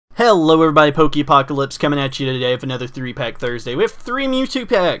Hello everybody, Pokeapocalypse coming at you today with another 3-pack Thursday. We have 3 Mewtwo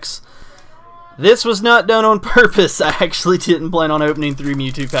packs. This was not done on purpose. I actually didn't plan on opening 3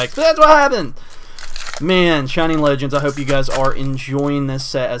 Mewtwo packs, but that's what happened. Man, Shining Legends, I hope you guys are enjoying this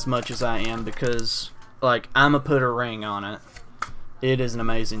set as much as I am because, like, I'm going to put a ring on it. It is an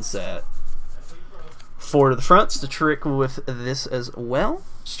amazing set. 4 to the fronts to trick with this as well.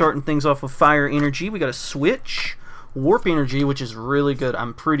 Starting things off with Fire Energy, we got a switch. Warp Energy, which is really good.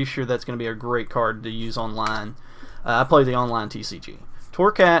 I'm pretty sure that's going to be a great card to use online. I play the online TCG.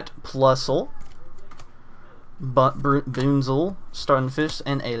 Torcat, Plusle, Boonzel, Stunfisk,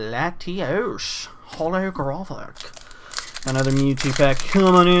 and a Latios Holographic. Another Mewtwo pack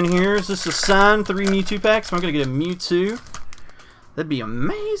coming in here. Is this a signed 3 Mewtwo packs? Am I going to get a Mewtwo? That'd be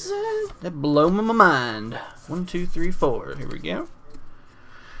amazing. That'd blow my mind. 1, 2, 3, 4. Here we go.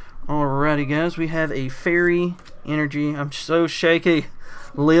 Alrighty, guys. We have a Fairy Energy. I'm so shaky.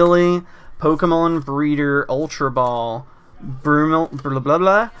 Lily, Pokemon Breeder, Ultra Ball, Brumel, blah blah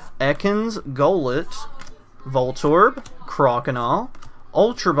blah, Ekans, Golett, Voltorb, Croconaw,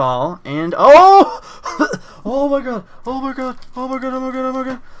 Ultra Ball, and oh my god, oh my god, oh my god, oh my god, oh my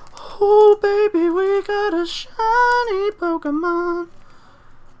god. Oh baby, we got a shiny Pokemon.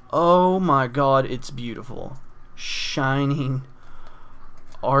 Oh my god, it's beautiful. Shining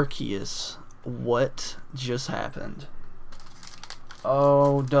Arceus. What just happened?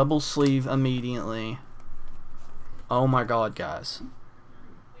 Oh, double sleeve immediately. Oh my god, guys.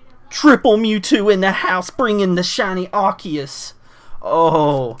 Triple Mewtwo in the house, bringing the shiny Arceus.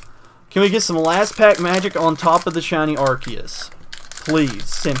 Oh. Can we get some last pack magic on top of the shiny Arceus? Please,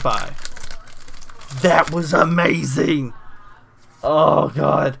 senpai. That was amazing. Oh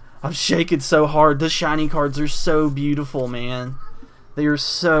god. I'm shaking so hard. The shiny cards are so beautiful, man. They are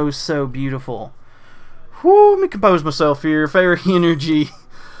so beautiful. Whew, let me compose myself here. Fairy Energy,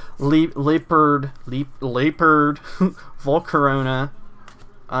 Leopard, Volcarona,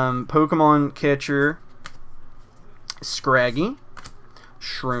 Pokemon Catcher, Scraggy,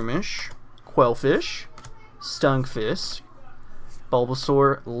 Shroomish, Quellfish, Stunfisk,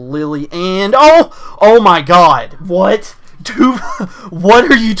 Bulbasaur, Lily, and oh my god! What? Dude, what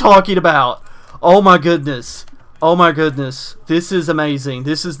are you talking about? Oh my goodness! Oh my goodness, this is amazing.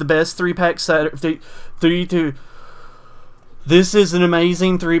 This is the best 3-pack set. This is an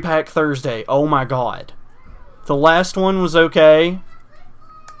amazing 3-pack Thursday. Oh my god. The last one was okay.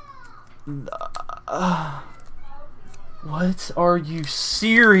 What? Are you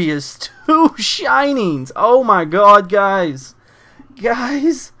serious? 2 shinings. Oh my god, guys.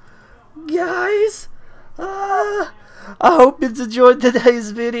 Guys. I hope you enjoyed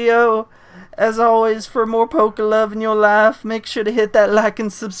today's video. As always, for more Poke Love in your life, make sure to hit that like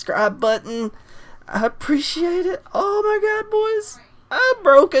and subscribe button. I appreciate it. Oh my god, boys. I'm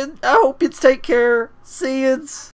broken. I hope you take care. See yous.